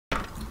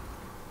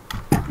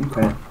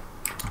Okay.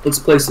 Let's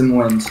play some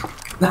wins.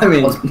 I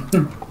mean,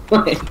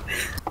 wait.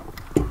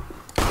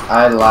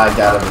 I lagged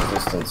out of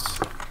existence.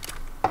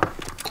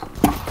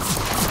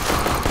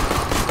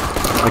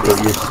 Michael,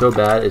 you're so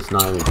bad, it's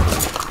not even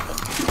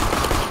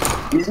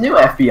funny. These new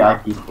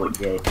FBI people are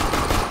gay.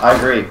 I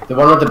agree. The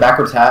one with the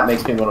backwards hat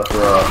makes me want to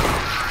throw up.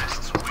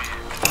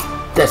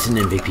 That's an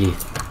MVP.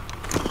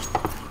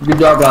 Good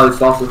job, Riley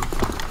Salsa.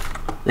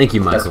 Thank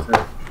you, Michael.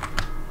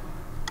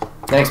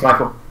 Thanks,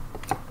 Michael.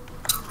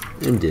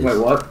 Indeed. Wait,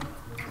 what?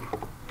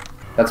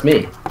 That's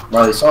me,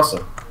 Riley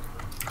Salsa.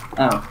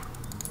 Oh.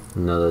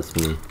 No, that's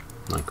me,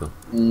 Michael.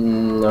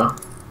 No.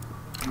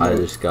 I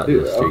just got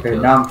Dude, those 3 okay,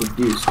 kills. now I'm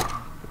confused.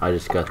 I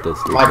just got those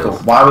 3 Michael,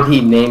 kills. why would he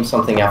name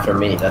something after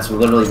me? That's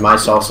literally my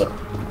salsa.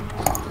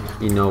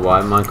 You know why,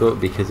 Michael?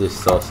 Because his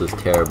salsa's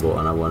terrible,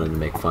 and I wanted to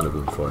make fun of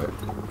him for it.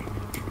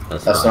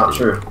 That's That's why I not did.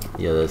 true.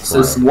 Yeah, that's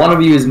So why. one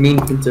of you is mean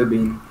Pinto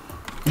Bean.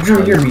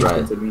 Drew, you're mean Right.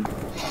 Pinto Bean.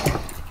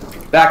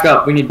 Back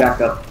up. We need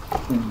backup.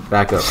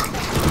 Back up.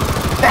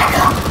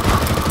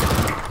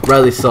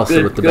 Riley Salsa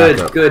Good, with the good,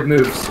 backup. good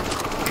moves.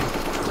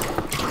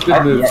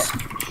 Good moves.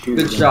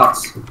 Good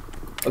shots.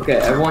 Okay,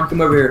 everyone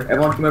come over here.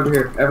 Everyone come over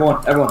here.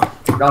 Everyone,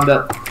 round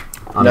up.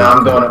 I'm No, not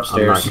I'm going coming-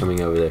 upstairs. I'm not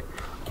coming over there.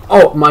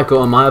 Oh,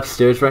 Michael, am I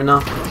upstairs right now?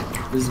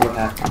 This is what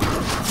happened.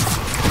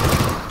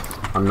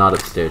 I'm not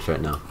upstairs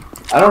right now.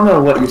 I don't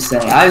know what you're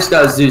saying. I just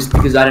got Zeus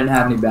because I didn't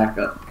have any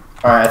backup.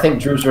 Alright, I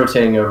think Drew's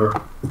rotating over.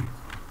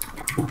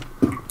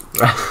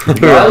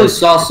 Riley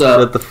Salsa.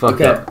 Shut the fuck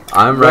okay. up.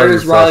 I'm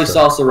Where's Riley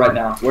Salsa. Salsa right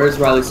now? Where's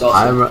Riley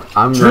Salsa?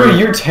 I'm Drew, ready.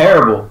 you're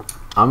terrible.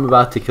 I'm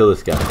about to kill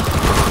this guy.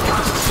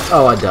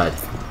 Oh, I died.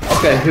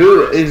 Okay,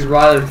 who is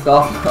Riley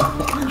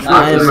Salsa?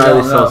 I am really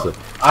Riley don't know. Salsa.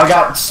 I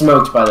got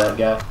smoked by that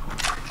guy.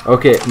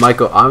 Okay,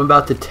 Michael, I'm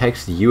about to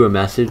text you a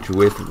message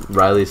with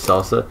Riley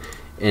Salsa,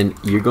 and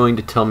you're going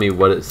to tell me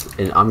what it's,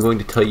 and I'm going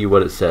to tell you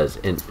what it says.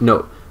 And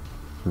no,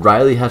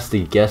 Riley has to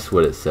guess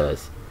what it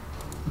says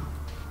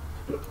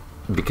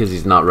because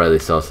he's not Riley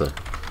Salsa.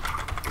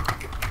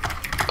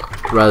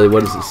 Riley,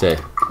 what does it say?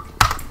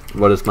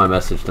 What does my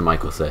message to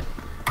Michael say?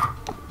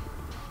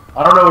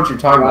 I don't know what you're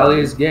talking Riley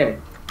about. is gay.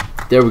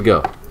 There we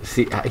go.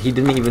 See, he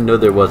didn't even know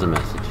there was a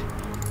message.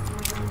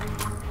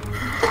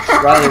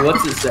 Riley,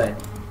 what's it say?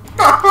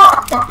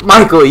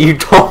 Michael, you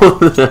told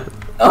them.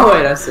 Oh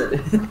wait, I said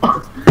it.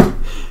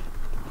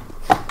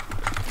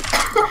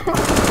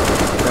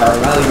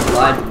 Riley, you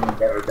lied to me.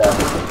 Never done.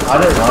 I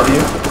didn't love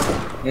you.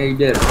 Yeah, you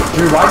did.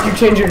 Drew, why'd you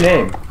change your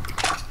name?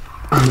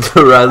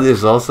 To Riley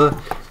Salsa?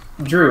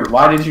 Drew,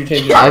 why did you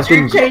change your name? I've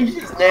been changed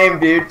his name,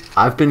 dude.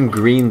 I've been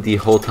green the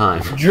whole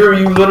time. Drew,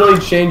 you literally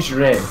changed your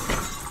name.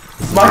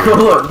 Michael,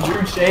 look,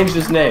 Drew changed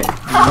his name.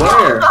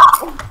 Where?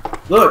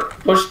 Look,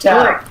 push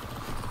tab.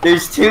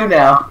 There's 2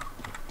 now.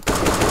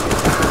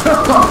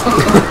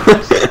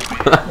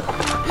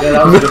 Yeah,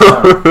 that was a good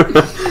time.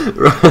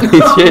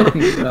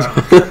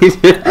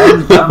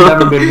 I've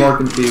never been more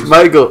confused.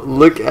 Michael,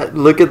 look at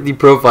the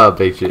profile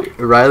picture.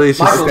 Riley's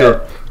is Michael,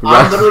 still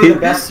I'm literally the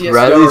best CSGO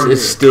Riley's here.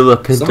 is still a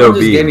Pinto Someone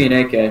just gave B. me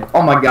an AK.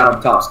 Oh my god,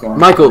 I'm top scoring.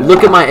 Michael,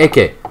 look at my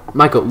AK.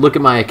 Michael, look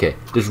at my AK.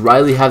 Does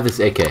Riley have this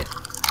AK?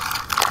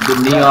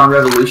 The Neon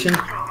Revolution?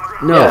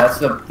 No, Yeah, that's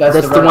that's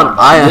the the red one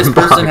I This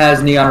person unboxed.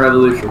 has Neon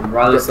Revolution.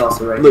 Riley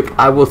Salsa right Look,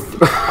 I will.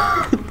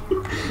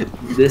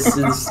 This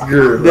is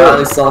Drew. No.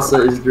 Riley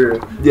Salsa is Drew.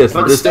 Yes,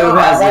 But this. Stove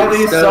has it.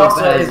 Riley Stove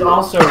Salsa has is it.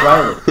 also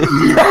Riley.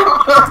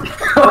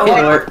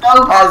 Wait,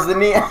 Stove has the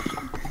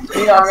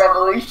Neon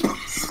Revolution.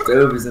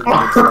 Stove is in the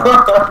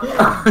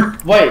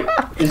mix. Wait,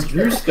 is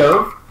Drew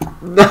Stove?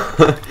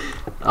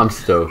 I'm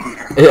Stove.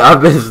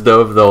 I've been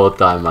Stove the whole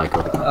time,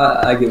 Michael.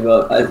 I give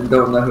up. I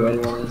don't know who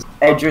anyone is.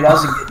 Hey, Drew, that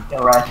was a good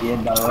kill right at the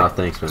end, by the way. Oh,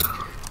 thanks, man.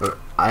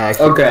 I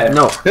actually. Okay.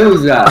 No.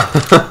 Who's that?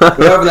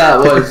 Whoever that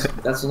was,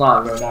 that's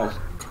not very nice.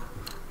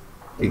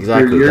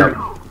 Exactly. You're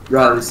that-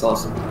 Riley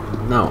Salsa.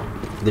 No,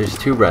 there's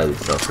 2 Riley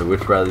Salsa.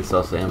 Which Riley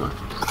Salsa am I?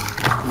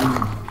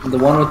 The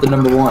one with the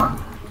number 1.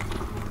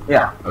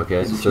 Yeah.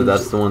 Okay, so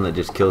that's the one that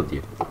just killed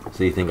you.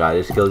 So you think I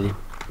just killed you?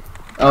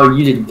 Oh,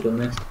 you didn't kill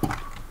me.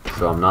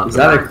 So I'm not. Is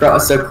that a crop?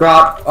 So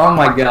crop? Oh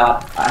my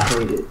god, I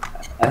hate it.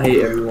 I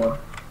hate everyone.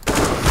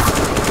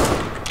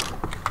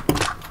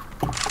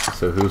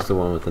 So who's the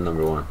one with the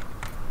number 1? I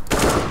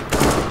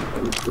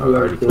Whoever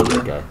already killed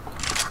killed that me. guy.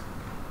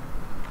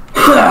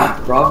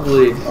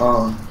 Probably.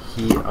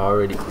 He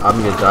already.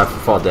 I'm gonna die for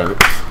fall damage.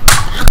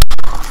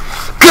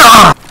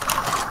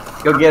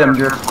 Go get him,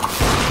 Drew.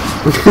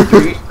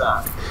 Drew, you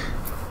suck.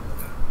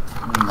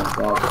 Oh my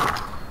god.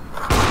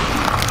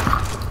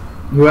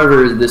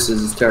 Whoever this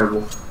is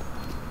terrible.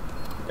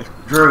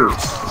 Drew.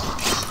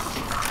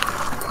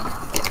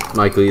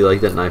 Michael, you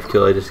like that knife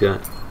kill I just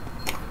got?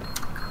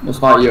 It's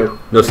not you.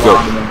 No scope.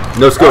 Lying to me.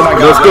 No scope. Oh my No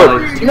God,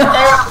 scope.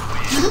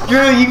 Riley.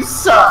 Drew, you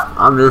suck.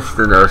 I'm just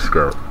the no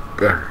scope.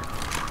 Damn.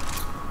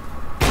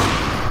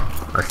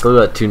 I still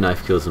got 2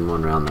 knife kills in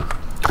 1 round though.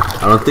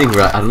 I don't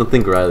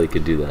think Riley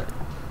could do that.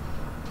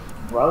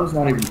 Riley's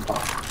not even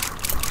talking.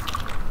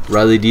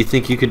 Riley, do you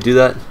think you could do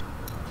that?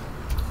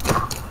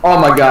 Oh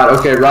my god,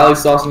 okay, Riley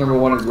Salsa number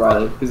 1 is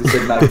Riley, because he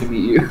said nice to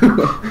meet you.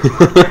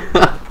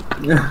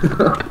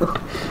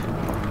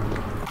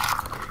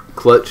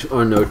 Clutch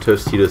or no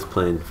Tostitos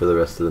playing for the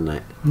rest of the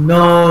night?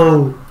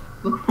 No.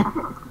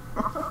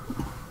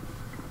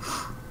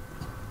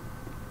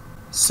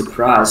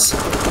 Surprise.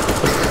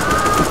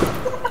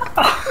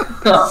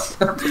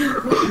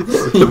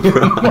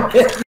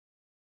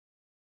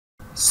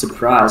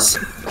 Surprise.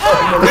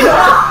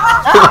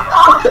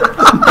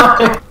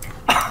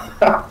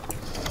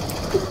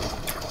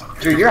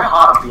 Dude, you're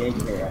hot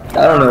with the AK.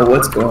 I don't know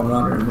what's going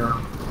on right now.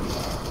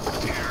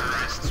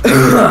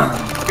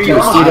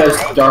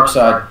 Tostitos dark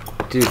side.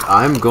 Dude,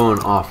 I'm going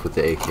off with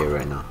the AK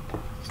right now.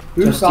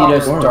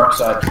 Tostitos dark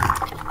side.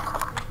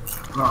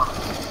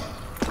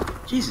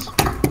 Jesus.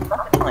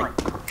 Like,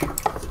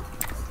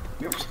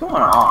 what's going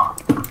on?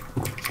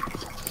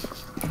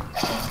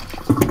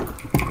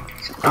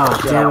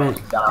 Oh, damn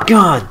it.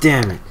 God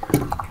damn it.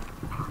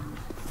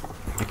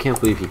 I can't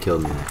believe he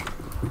killed me there.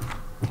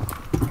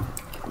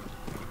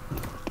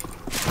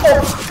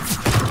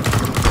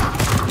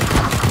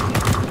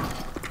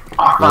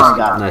 Oh, finally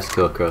got him. Nice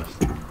kill, Cross.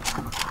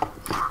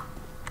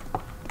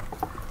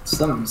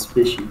 Something's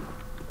fishy.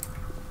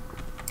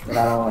 But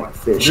I don't like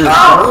fish.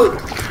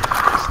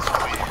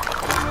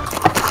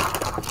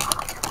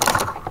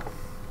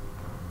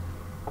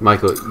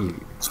 Michael, you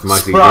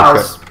Surprise.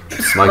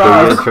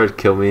 gonna try to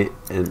kill me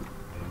and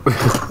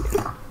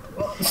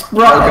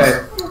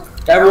Okay,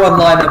 everyone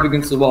line up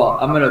against the wall.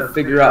 I'm gonna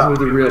figure out who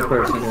the real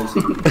person is.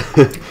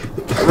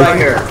 Right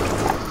here.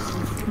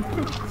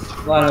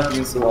 Line up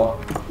against the wall.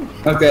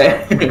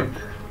 Okay.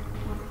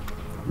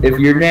 If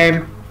your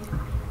name...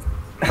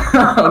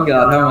 Oh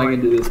god, how am I gonna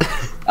do this?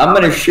 I'm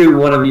gonna shoot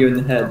one of you in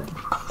the head.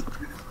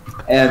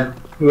 And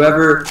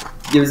whoever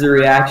gives a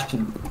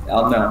reaction,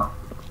 I'll know.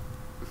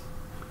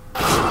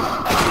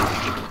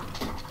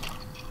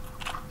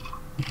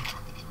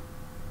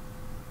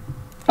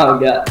 Oh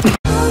god.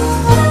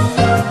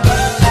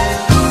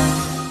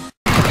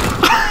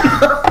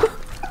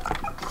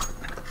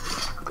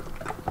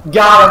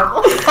 Got him!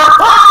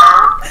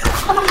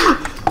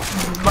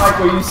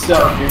 Michael, you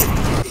suck, dude.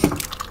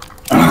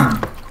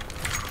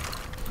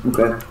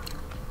 Okay.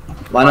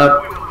 Line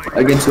up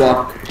against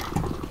wall.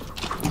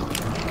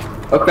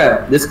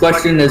 Okay, this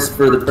question is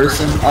for the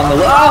person on the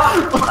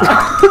left.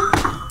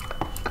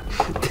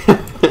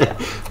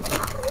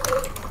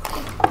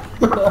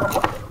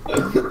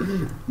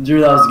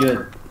 Drew, that was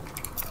good.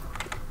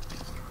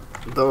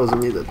 that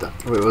wasn't me that time.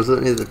 Wait, was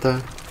it me that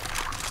time?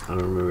 I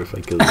don't remember if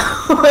I killed him.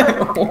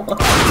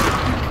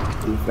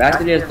 The fact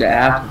that he has to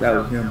ask if that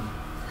was him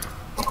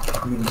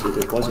means that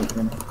it wasn't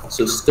him.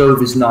 So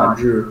Stove is not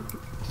Drew.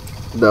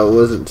 That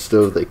wasn't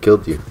Stove that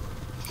killed you.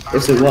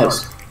 Yes, it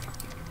was.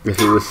 If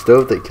it was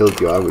Stove that killed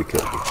you, I would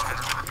kill you.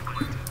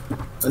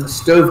 And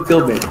Stove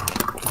killed me,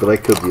 But I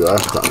killed you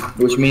last time.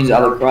 which means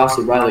Alec Cross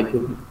and Riley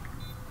killed me.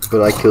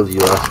 But I killed you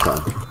last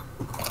time.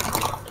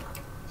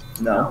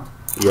 No.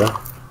 Yeah?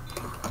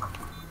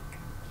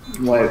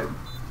 Wait.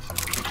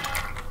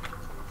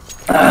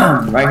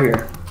 Right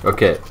here.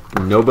 Okay,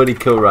 nobody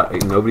kill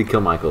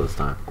Michael this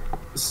time.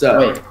 So.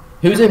 Wait,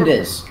 whose end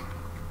is?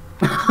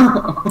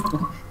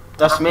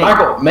 That's me.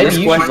 Michael, maybe This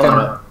you should question-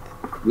 vote.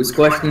 This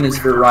question is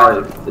for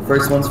Riley. The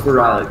first one's for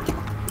Riley.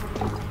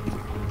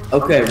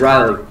 Okay,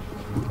 Riley.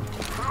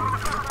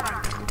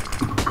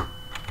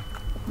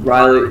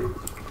 Riley,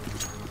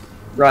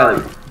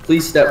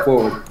 please step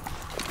forward.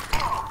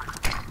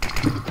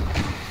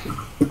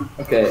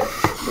 Okay.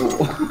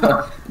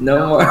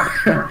 No more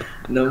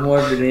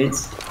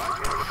grenades.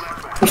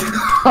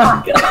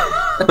 Oh,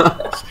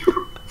 God.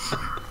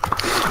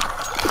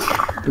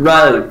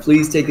 Riley,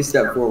 please take a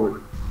step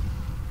forward.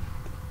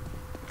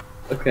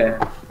 Okay.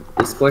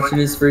 This question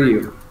is for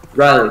you.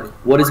 Riley,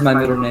 what is my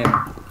middle name?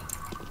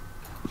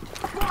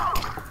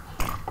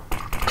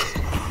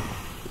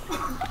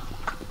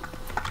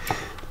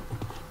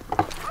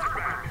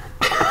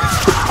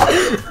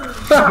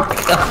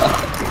 Oh,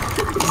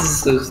 God. This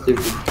is so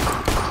stupid.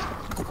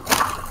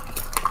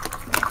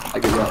 I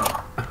give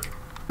up.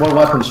 What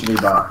weapon should we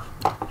buy?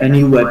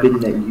 Any weapon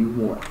that you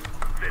want.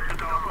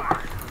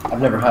 I've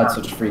never had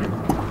such freedom.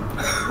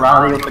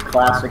 Riley with the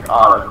classic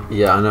auto.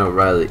 Yeah, I know,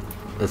 Riley.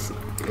 That's,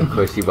 of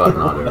course you bought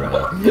an auto,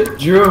 Riley.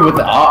 Drew with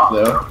the op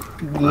though.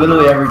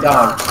 Literally every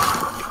time.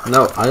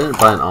 No, I didn't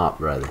buy an op,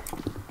 Riley.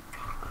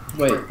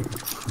 Wait.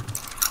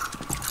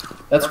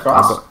 That's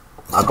Cross.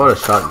 I bought a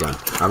shotgun.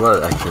 I bought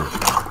an action.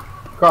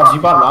 Cross,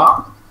 you bought an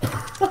op?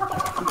 You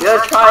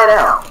gotta try it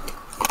out.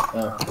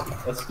 Oh,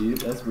 that's cute.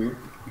 That's weird.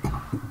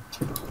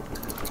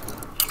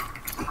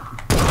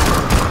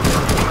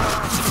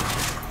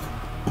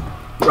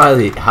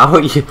 Riley, how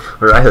are you?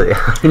 Riley,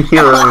 how did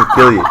you let me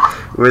kill you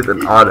with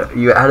an auto?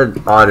 You had an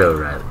auto,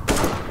 Riley.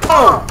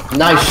 Oh!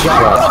 Nice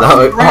shot.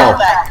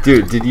 Oh,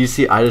 dude, did you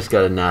see? I just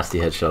got a nasty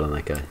headshot on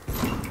that guy.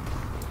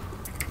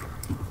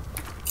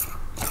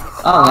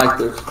 I don't like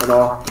this at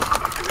all.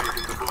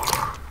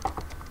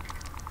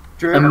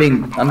 Drew. I'm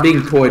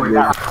being toyed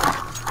with.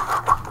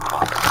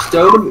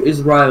 Stove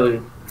is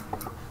Riley.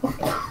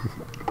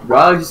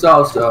 Riley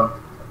Salsa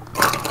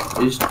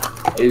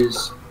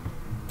is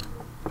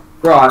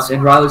Cross,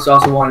 and Riley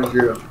Salsa 1 is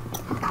Drew.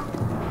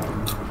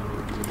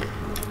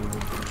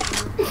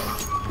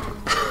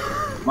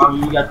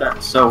 Mom, you got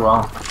that so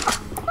wrong.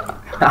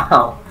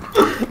 How?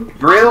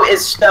 Drew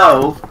is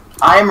Stove.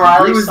 I'm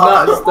Riley Drew's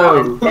Salsa. not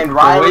Stove. And The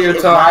Riley way you're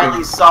is talking.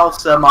 Riley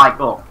Salsa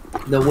Michael.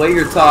 The way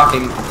you're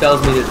talking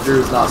tells me that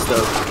Drew's not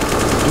stoked.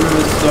 Drew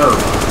is Stove.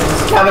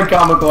 It's kind of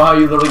comical how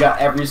you literally got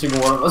every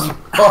single one of us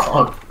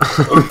wrong.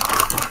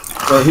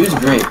 Wait, who's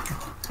green?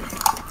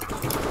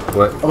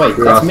 What? Oh wait,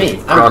 Cross that's is- me.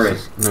 I'm Cross green.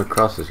 is- No,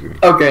 Cross is green.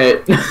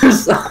 Okay.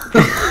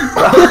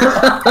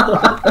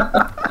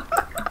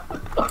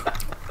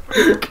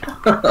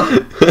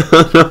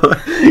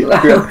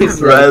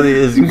 Riley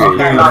is green.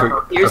 Okay, I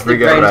Michael, here's the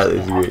forgot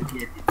greatest Riley's thing.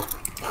 green.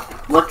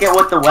 Look at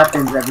what the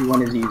weapons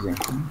everyone is using.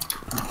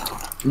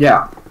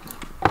 Yeah.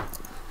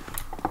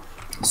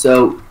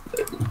 So,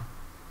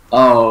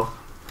 oh,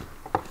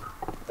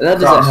 that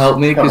doesn't Cross, help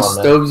me come because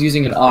on, man. Stove's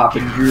using an op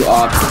and Drew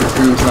ops, but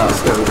Drew's not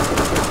Stove.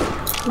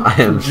 I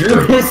am Drew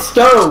Stove. is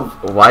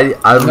Stove. Why?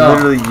 I'm No.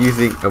 literally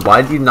using.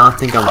 Why do you not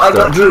think I'm I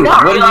Stove? Drew, No,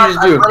 what did you I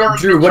just do? literally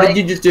Drew, what did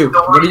you just do?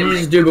 What did you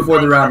just do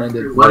before the round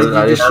ended? What did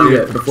you just shoot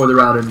at before the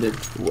round ended?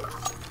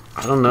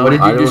 I don't know. What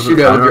did I you just wasn't-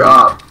 shoot at I with your don't-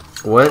 op?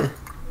 What?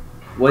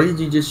 What did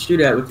you just shoot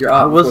at with your op?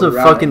 I before wasn't the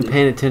round fucking ended?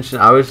 paying attention.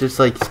 I was just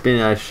like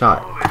spinning at a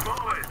shot.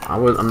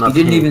 I'm You not.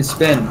 didn't paying- even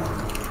spin.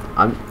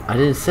 I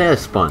didn't say I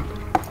spun.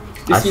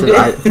 Yes, I you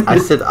said did. I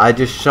said I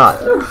just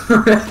shot.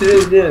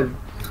 You did.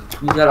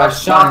 You said I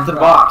shot the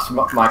box,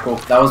 Michael.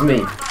 That was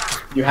me.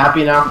 You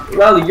happy now?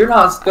 Riley, you're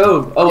not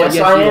Stove. Oh, Yes,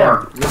 yes, I you am.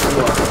 are. Yes,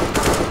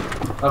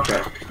 you are.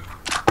 Okay.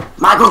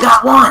 Michael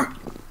got one.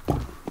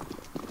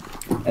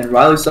 And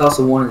Riley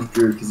Salsa 1 is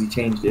Drew because he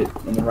changed it,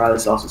 and then Riley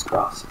Salsa's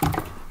Cross.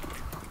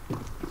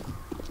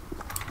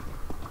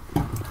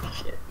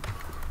 Shit.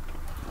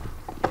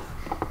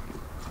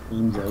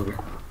 Game's over.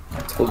 I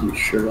told you,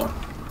 shirt off.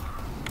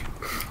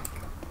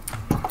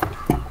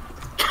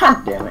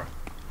 God damn it.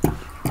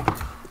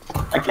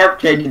 I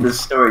kept changing the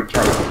story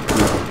trying to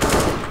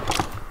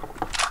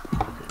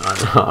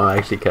I'm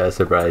actually kind of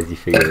surprised you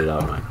figured it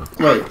out, Michael.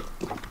 Wait.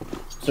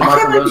 So I Michael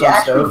can't believe knows you I'm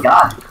actually Stove?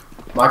 got it.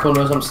 Michael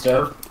knows I'm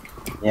Stove?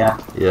 Yeah.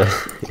 Yeah.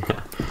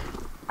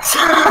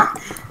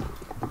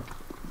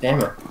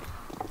 Damn it.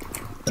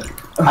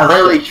 I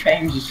literally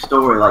changed the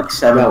story like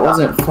 7 That times.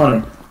 wasn't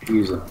funny.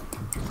 Using.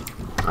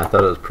 I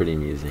thought it was pretty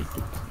amusing.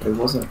 It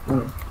wasn't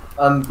funny.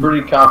 I'm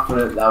pretty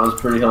confident that was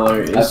pretty I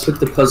hilarious. put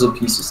the puzzle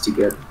pieces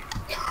together.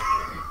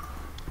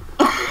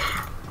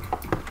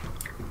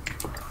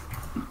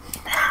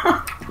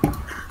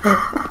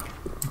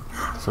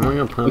 Someone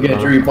gonna play on Okay, the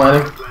Drew, you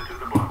planning?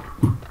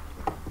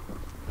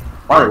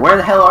 Riley, where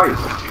the hell are you?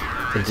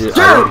 Dude, Dude,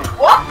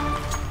 what?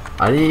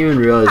 I didn't even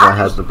realize I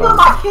had the Stole bomb.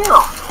 my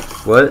kill.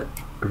 What?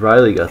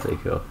 Riley got the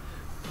kill.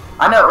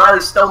 I know Riley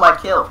stole my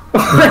kill.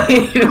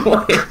 Wait.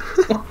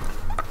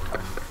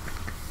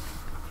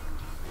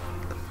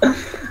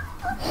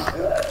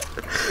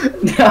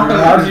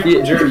 How'd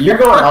you, Drew, you're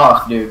going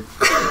off, dude.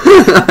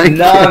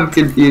 Now I'm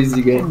confused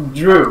again.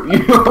 Drew,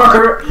 you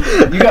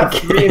got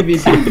 3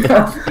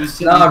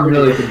 MVPs. Now I'm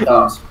really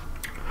confused.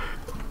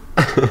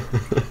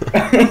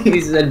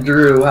 He said,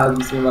 Drew, how'd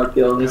you steal my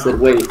kill? And he said,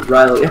 wait,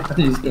 Riley, how'd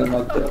you steal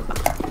my kill?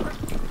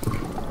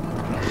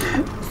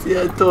 See,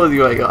 I told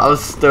you, Michael. I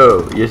was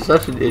Stove. You're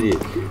such an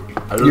idiot.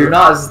 I don't You're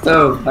know. not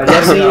Stove. I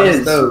Yes, know he you're not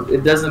is. Stove.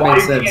 It doesn't Why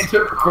make do you think sense. it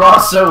took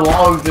Cross so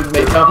long to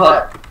make up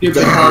that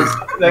stupid,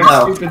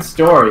 No. stupid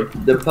story?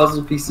 The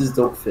puzzle pieces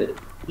don't fit.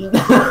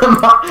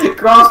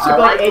 Cross took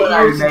like 8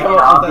 years to come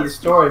up with that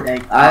story.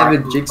 I have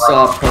a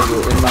jigsaw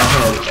puzzle in my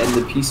head, and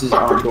the pieces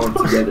aren't going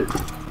together.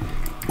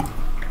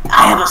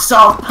 I have a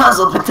solved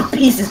puzzle, but the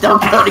pieces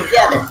don't go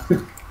together.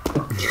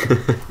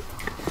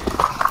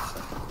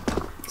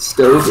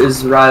 Stove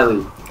is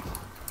Riley.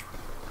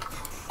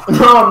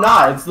 No, I'm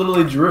not. It's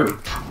literally Drew.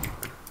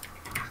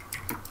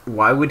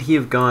 Why would he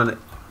have gone,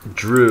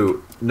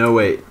 Drew? No,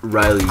 wait,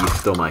 Riley, you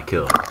stole my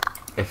kill.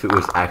 If it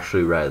was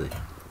actually Riley.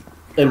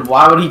 And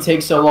why would he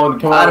take so long to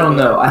come up I don't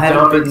with know. I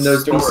haven't dumb put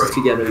those story? pieces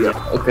together yet.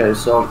 Okay,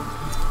 so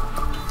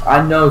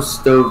I know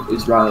Stove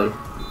is Riley.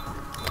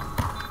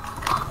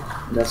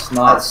 That's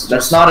not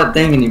a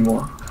thing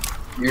anymore.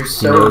 You're You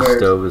so know weird.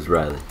 Stove is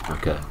Riley.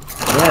 Okay.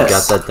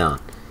 Yes. Got that down.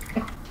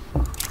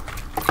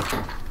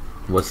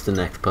 What's the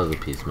next puzzle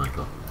piece,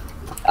 Michael?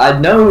 I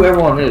know who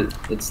everyone is.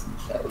 It's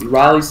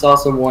Riley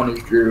Salsa 1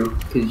 is Drew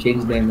because he changed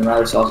his name, and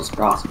Riley Salsa's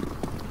Cross.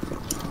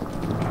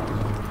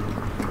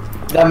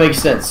 That makes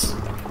sense.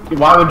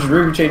 Why would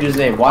Drew change his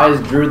name? Why is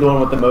Drew the one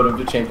with the motive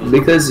to change his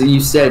name? Because you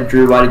said,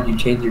 Drew, why did you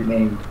change your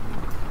name?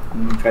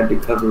 And you tried to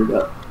cover it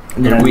up.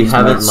 then I And we used my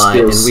haven't lied.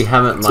 And skills we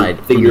haven't to lied.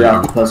 figure any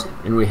out the puzzle.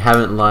 And we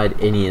haven't lied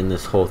any in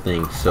this whole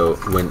thing. So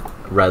when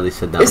Riley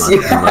said that, Yes, much,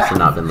 you he must have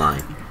not been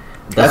lying.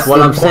 That's, That's what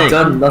the I'm point. saying.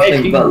 Done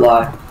nothing but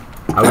lie.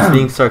 I was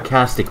being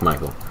sarcastic,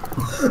 Michael.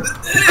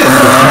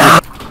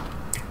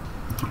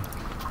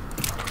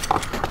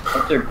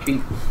 What's their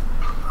cheat?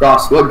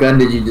 Cross, what gun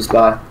did you just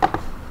buy?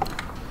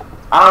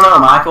 I don't know,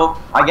 Michael.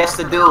 I guess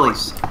the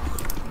dualies.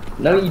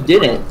 No, you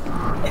didn't.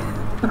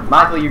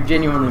 Michael, you're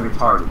genuinely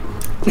retarded.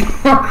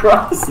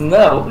 Cross,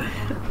 no.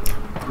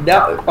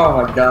 Now,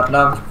 oh my god,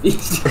 now I'm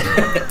confused.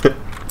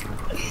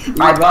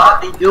 I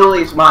bought the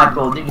dualies,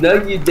 Michael. Did you? No,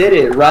 you did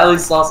it. Riley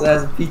Salsa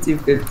has a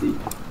P250.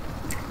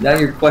 Now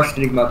you're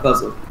questioning my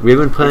puzzle. We've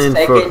been playing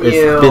It's for. taken It's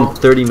you been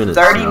 30 minutes.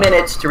 30 now.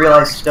 minutes to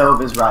realize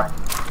stove is right.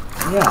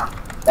 Yeah.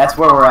 That's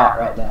where we're at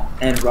right now.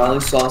 And Riley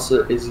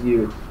Salsa is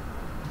you.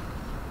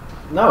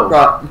 No.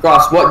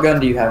 Cross, what gun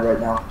do you have right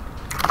now?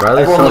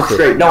 Riley Everyone look Salsa.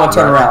 straight. No one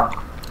turn around.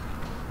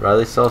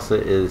 Riley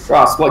Salsa is.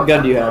 Cross, what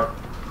gun do you have?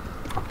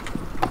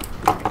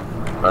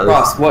 Riley,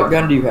 Cross, what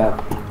gun do you have?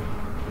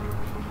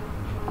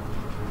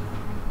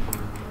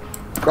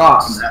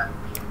 Cross.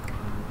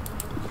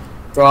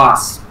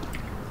 Cross.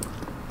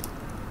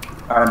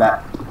 Alright, I'm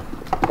back.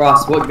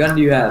 Cross, what gun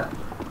do you have?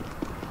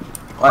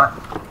 What?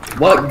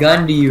 What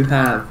gun do you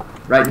have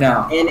right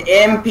now? An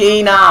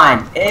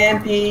MP9.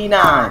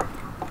 MP9.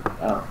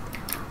 Oh.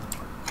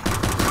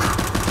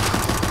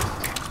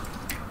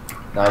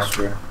 Nice,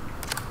 Drew.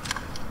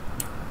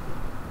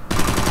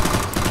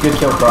 Good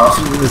kill, Cross.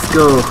 let's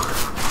go.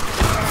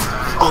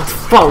 Oh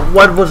fuck!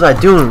 What was I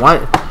doing? Why?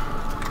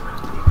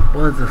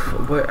 What the?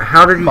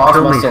 How did he Cross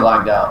kill must me? have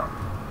lagged out.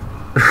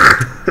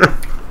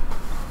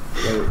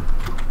 Wait.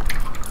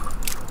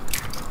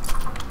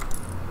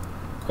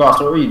 Cross,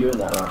 what were you doing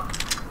that round?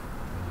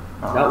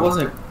 That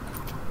wasn't.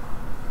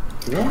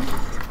 What?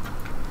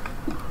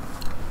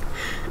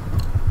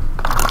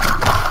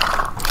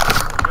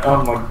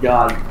 Oh my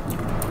god.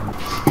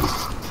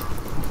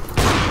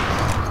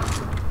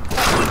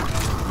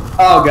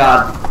 Oh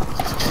god.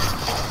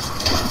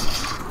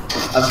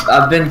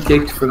 I've been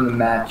kicked from the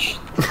match.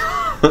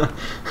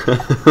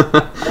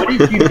 What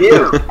did you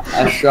do?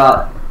 I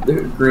shot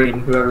the green,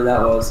 whoever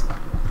that was.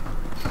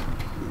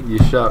 You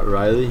shot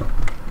Riley?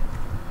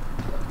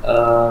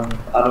 I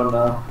don't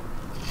know.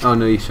 Oh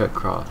no, you shot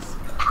Cross.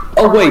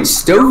 Oh wait,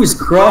 Stove is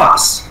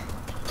Cross.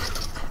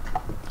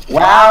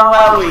 Wow,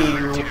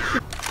 wowie.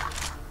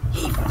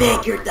 He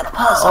figured the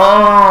puzzle.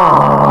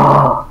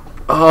 Oh,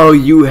 Oh,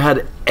 you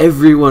had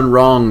everyone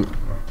wrong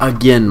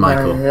again, my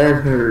Michael. head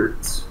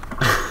hurts.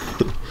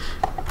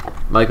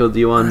 Michael, do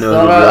you want to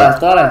know? I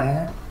thought I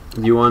had.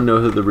 Do you want to know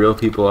who the real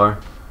people are?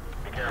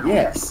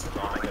 Yes.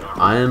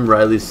 I am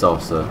Riley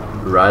Salsa.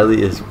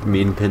 Riley is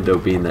Mean Pinto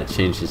Bean that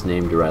changed his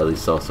name to Riley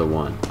Salsa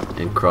 1.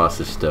 And Cross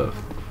is Stove.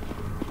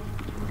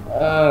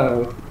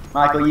 Oh.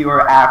 Michael, you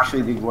are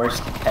actually the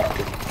worst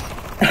detective.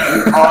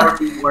 You are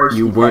the worst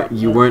You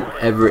detective. weren't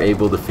ever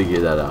able to figure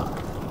that out.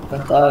 I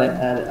thought I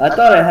had it. I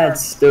thought I had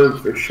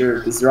Stove for sure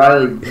because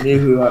Riley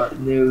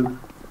knew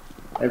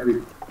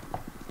every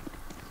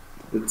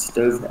that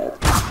Stove had.